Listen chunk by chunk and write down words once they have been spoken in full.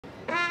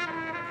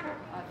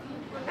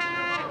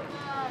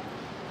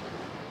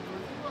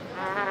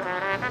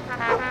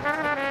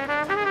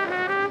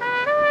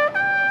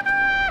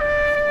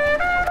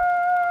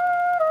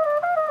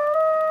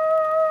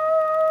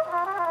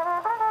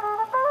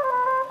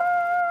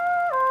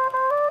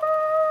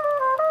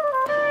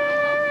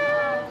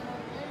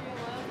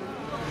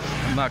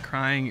I'm not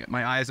crying.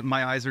 My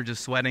eyes are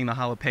just sweating. The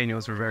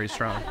jalapenos were very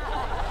strong.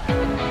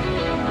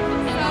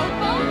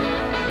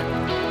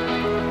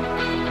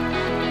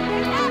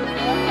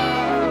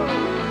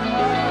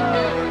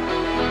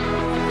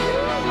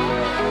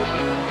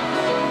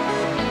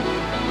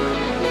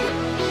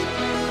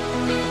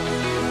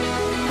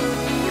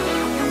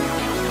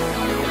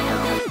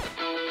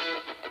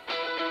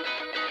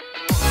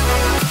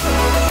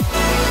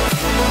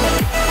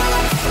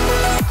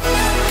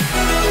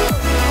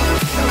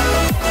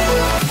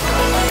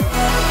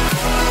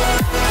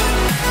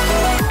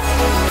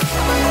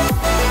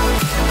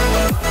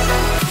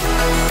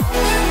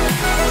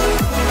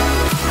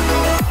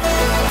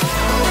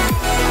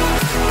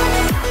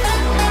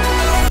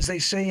 They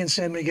say in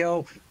San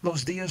Miguel,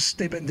 los dias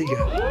te bendiga.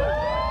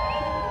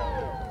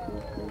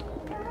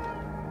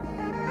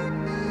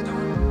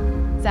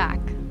 Zach,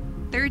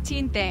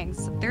 13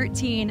 things,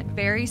 13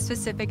 very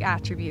specific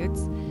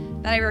attributes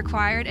that I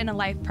required in a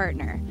life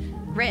partner,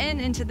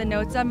 written into the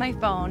notes on my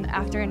phone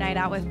after a night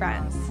out with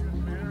friends.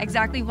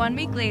 Exactly 1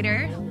 week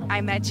later, I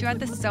met you at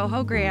the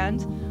Soho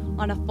Grand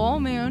on a full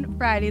moon,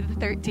 Friday the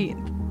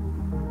 13th.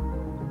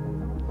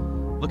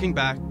 Looking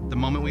back, the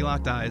moment we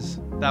locked eyes,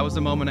 that was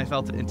the moment I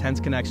felt an intense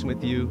connection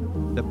with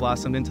you that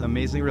blossomed into an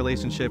amazing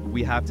relationship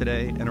we have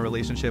today and a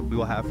relationship we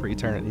will have for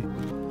eternity.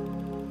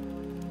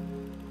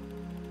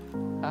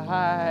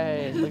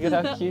 Hi, look at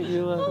how cute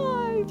you look.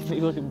 Hi.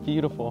 You look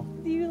beautiful.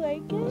 Do you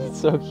like it?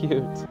 It's so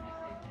cute.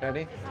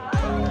 Ready?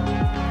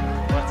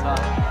 What's up?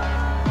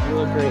 You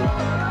look great.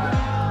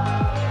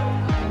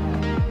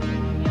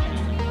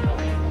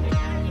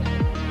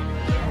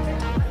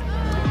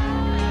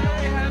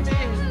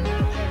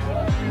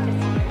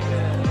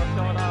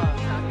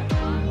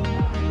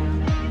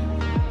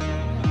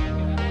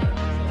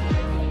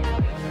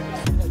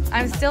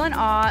 I'm still in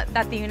awe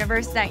that the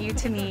universe sent you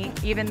to me,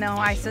 even though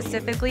I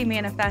specifically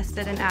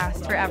manifested and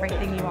asked for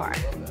everything you are.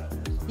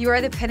 You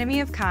are the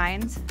epitome of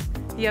kind.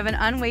 You have an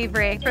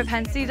unwavering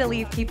propensity to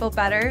leave people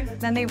better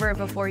than they were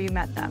before you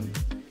met them.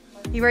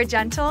 You are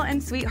gentle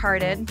and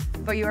sweet-hearted,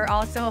 but you are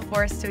also a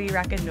force to be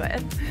reckoned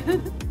with.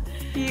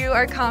 You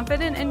are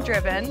confident and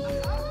driven.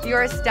 You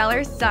are a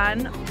stellar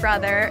son,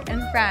 brother,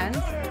 and friend.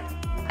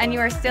 And you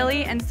are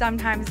silly and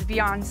sometimes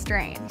beyond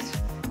strange.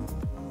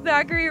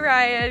 Zachary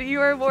Ryan,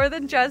 you are more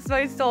than just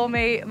my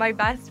soulmate, my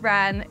best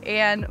friend,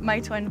 and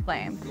my twin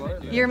flame.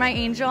 You're my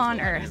angel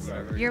on earth.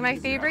 You're my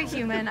favorite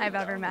human I've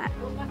ever met.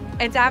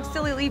 It's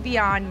absolutely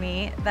beyond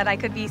me that I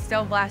could be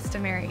so blessed to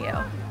marry you.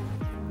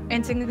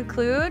 And to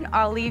conclude,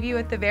 I'll leave you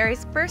with the very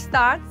first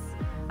thoughts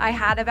I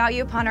had about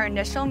you upon our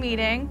initial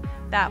meeting,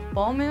 that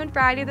full moon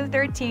Friday the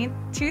 13th,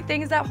 2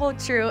 things that hold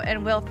true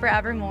and will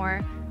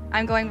forevermore.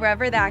 I'm going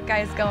wherever that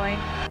guy's going.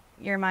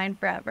 You're mine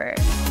forever.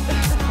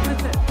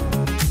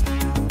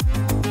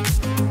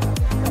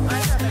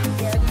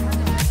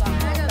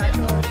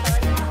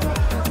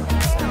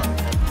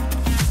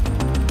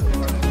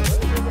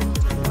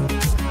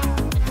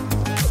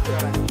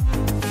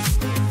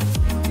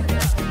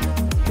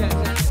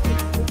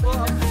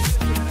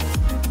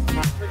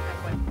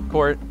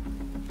 Court,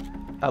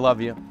 I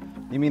love you.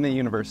 You mean the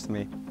universe to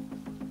me.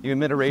 You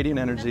emit a radiant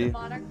energy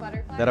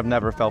that I've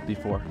never felt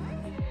before.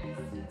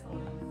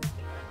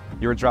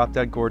 You're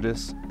drop-dead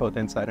gorgeous, both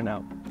inside and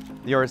out.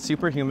 You're a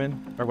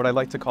superhuman, or what I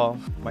like to call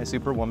my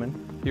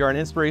superwoman. You are an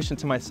inspiration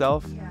to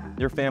myself,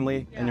 your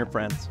family, and your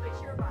friends.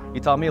 You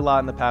taught me a lot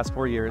in the past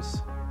 4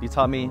 years. You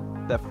taught me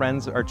that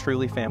friends are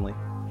truly family.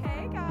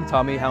 You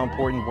taught me how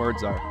important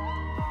words are.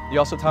 You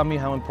also taught me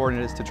how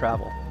important it is to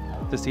travel,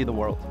 to see the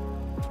world,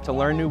 to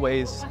learn new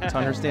ways, to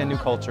understand new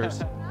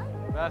cultures.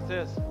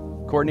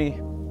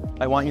 Courtney,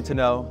 I want you to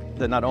know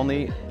that not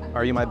only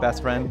are you my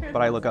best friend,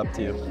 but I look up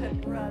to you.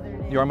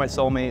 You are my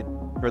soulmate,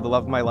 you're the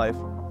love of my life.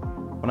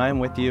 When I am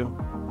with you,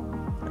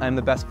 I am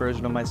the best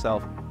version of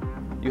myself.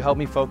 You help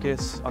me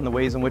focus on the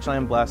ways in which I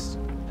am blessed,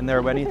 and there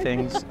are many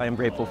things I am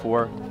grateful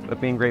for,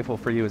 but being grateful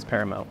for you is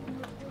paramount.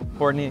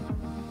 Courtney,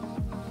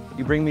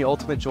 you bring me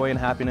ultimate joy and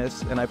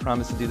happiness, and I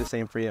promise to do the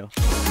same for you.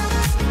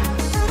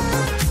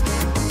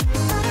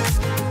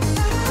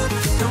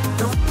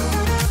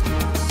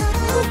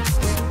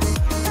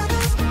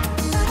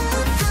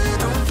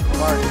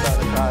 I'm already about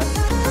to cry.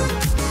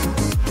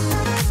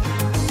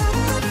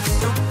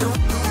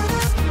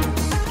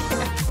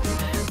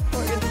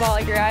 Morgan's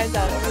bawling your eyes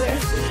out over there.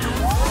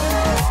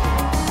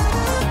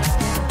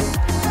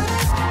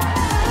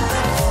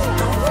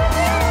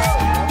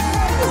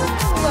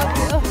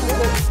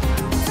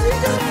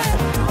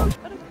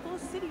 What a cool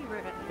city we're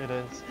in. It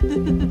is.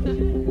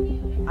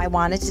 I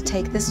wanted to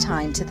take this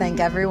time to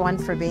thank everyone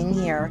for being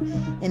here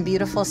in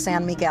beautiful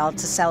San Miguel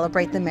to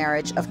celebrate the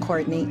marriage of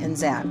Courtney and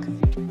Zach.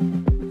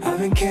 I've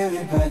been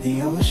carried by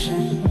the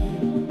ocean.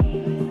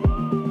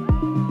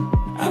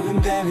 I've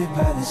been buried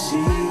by the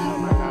sea.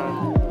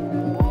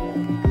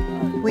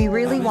 We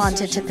really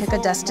wanted to pick a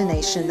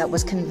destination that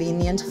was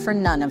convenient for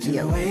none of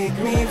you. Wake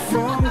me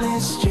from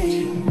this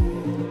dream.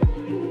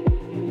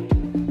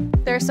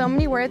 There are so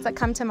many words that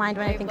come to mind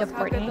when I think of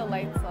Courtney.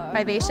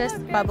 Vivacious,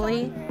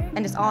 bubbly,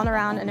 and just all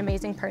around an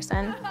amazing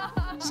person.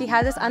 She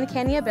has this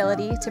uncanny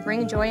ability to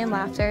bring joy and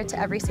laughter to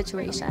every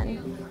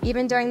situation.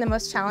 Even during the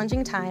most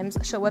challenging times,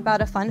 she'll whip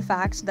out a fun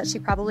fact that she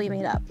probably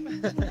made up,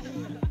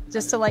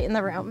 just to lighten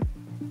the room.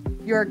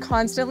 You're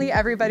constantly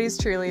everybody's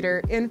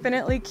cheerleader,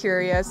 infinitely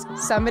curious,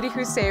 somebody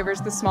who savors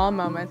the small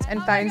moments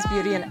and finds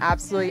beauty in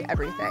absolutely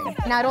everything.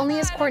 Not only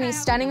is Courtney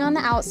stunning on the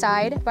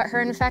outside, but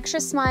her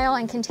infectious smile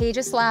and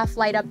contagious laugh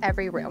light up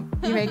every room.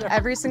 You make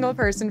every single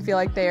person feel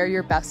like they are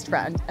your best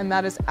friend, and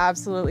that is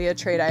absolutely a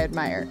trait I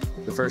admire.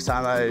 The first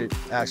time I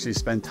actually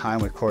spent time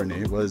with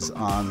Courtney was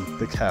on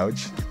the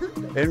couch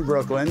in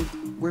Brooklyn.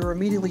 We were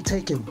immediately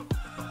taken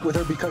with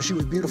her because she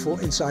was beautiful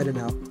inside and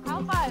out.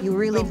 You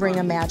really bring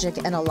a magic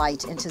and a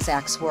light into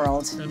Zach's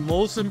world. And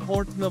most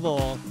important of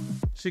all,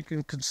 she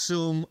can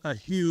consume a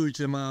huge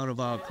amount of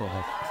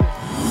alcohol.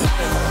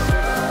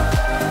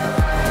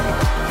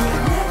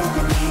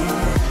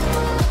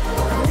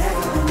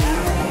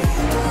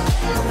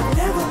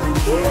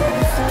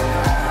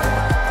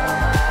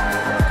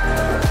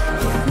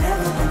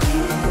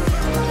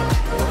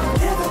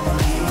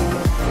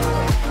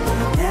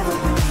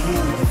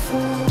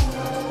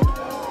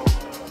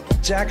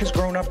 Zach has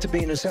grown up to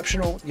be an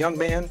exceptional young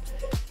man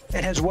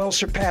and has well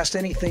surpassed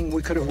anything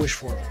we could have wished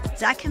for.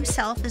 Zach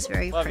himself is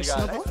very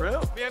personable,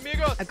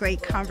 a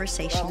great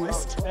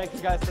conversationalist,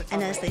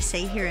 and as they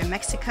say here in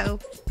Mexico,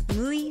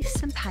 muy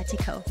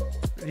simpático.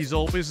 He's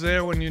always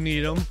there when you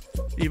need him.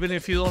 Even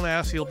if you don't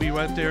ask, he'll be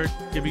right there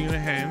giving you a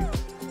hand.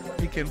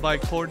 He can buy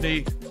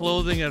Courtney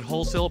clothing at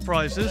wholesale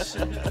prices.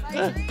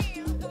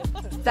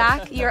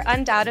 Zach, you're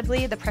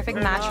undoubtedly the perfect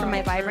match for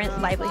my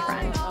vibrant, lively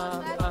friend.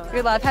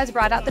 Your love has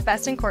brought out the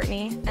best in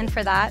Courtney, and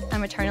for that,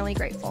 I'm eternally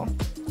grateful.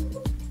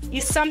 You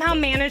somehow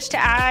managed to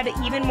add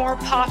even more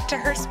pop to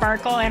her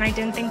sparkle, and I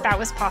didn't think that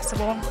was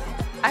possible.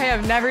 I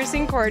have never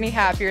seen Courtney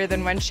happier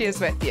than when she is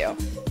with you.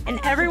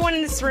 And everyone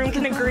in this room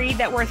can agree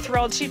that we're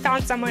thrilled she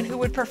found someone who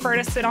would prefer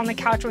to sit on the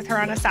couch with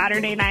her on a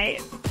Saturday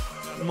night.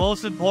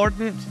 Most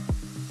important,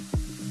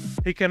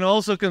 he can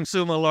also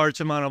consume a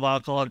large amount of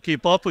alcohol and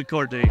keep up with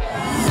Courtney.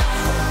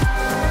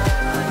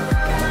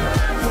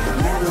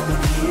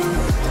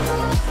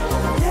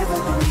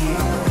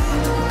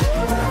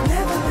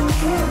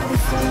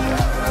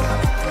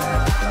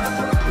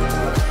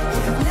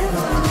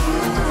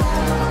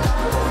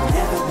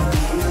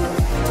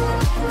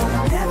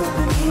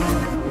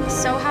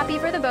 So happy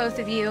for the both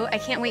of you. I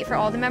can't wait for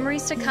all the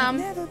memories to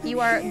come.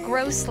 You are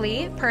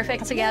grossly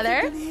perfect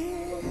together.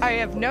 I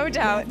have no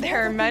doubt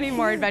there are many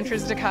more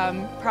adventures to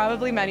come,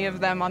 probably many of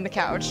them on the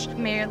couch.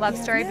 May your love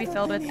story be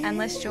filled with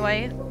endless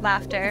joy,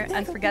 laughter,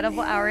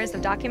 unforgettable hours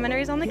of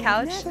documentaries on the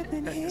couch.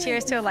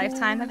 Cheers to a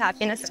lifetime of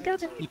happiness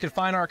together. You can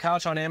find our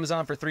couch on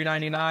Amazon for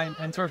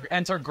 $3.99.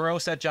 Enter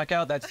GROSS at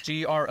checkout. That's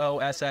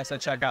GROSS at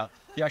checkout.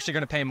 You're actually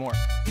going to pay more.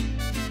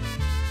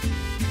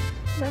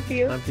 Love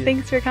you.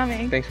 Thanks for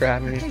coming. Thanks for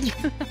having me.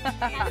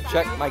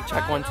 Check, mic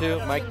check 1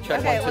 2. Mic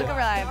check 1 2. Okay, look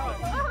around.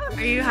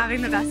 Are you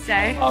having the best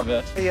day? Love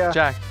it. Yeah.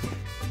 Jack,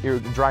 you're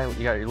dry.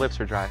 Your lips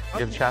are dry. You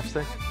have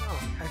chapstick?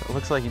 It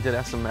looks like you did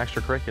have some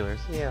extracurriculars.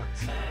 Yeah.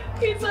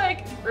 He's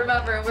like,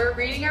 remember, we're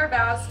reading our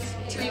vows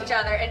to each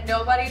other and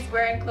nobody's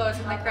wearing clothes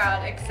in the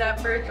crowd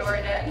except for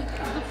Jordan.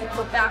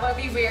 That would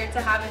be weird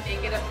to have a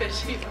naked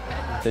officiant.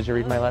 Did you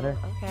read my letter?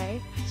 Okay.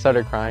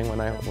 Started crying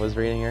when I was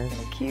reading yours.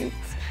 Cute.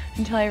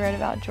 Until I read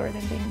about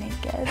Jordan being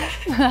naked.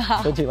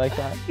 Did you like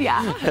that?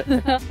 Yeah.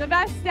 The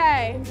best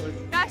day.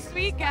 Best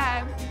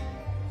weekend.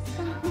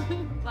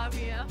 Love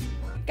you.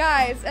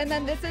 Guys, and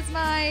then this is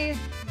my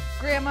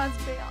grandma's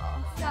veil.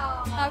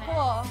 How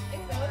cool. It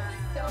was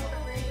so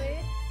crazy.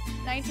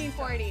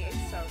 1940s.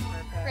 So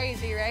perfect.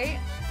 Crazy, right?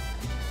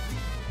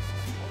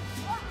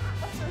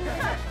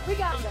 We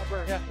got it.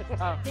 Yeah.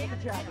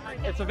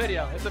 It's a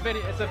video. It's a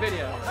video. It's a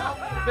video.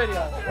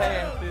 Video.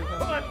 Hey, Susan.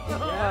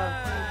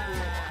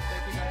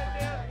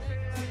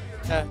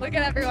 Yeah. Look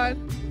at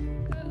everyone.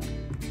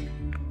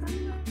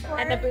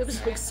 And the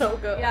boobs look so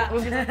good. Yeah.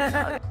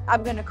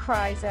 I'm gonna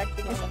cry, Zach,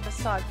 because of the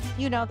song.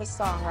 You know the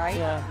song, right?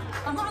 Yeah.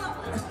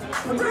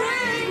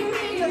 Bring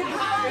me a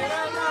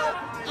higher love.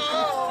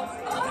 Oh,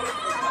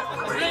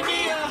 bring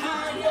me a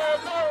higher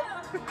love.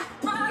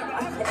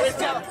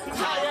 It's a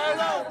higher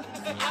love.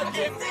 I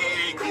can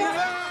bring you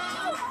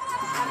love.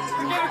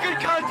 We give good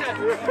content.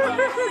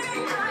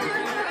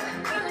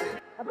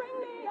 Bring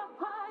me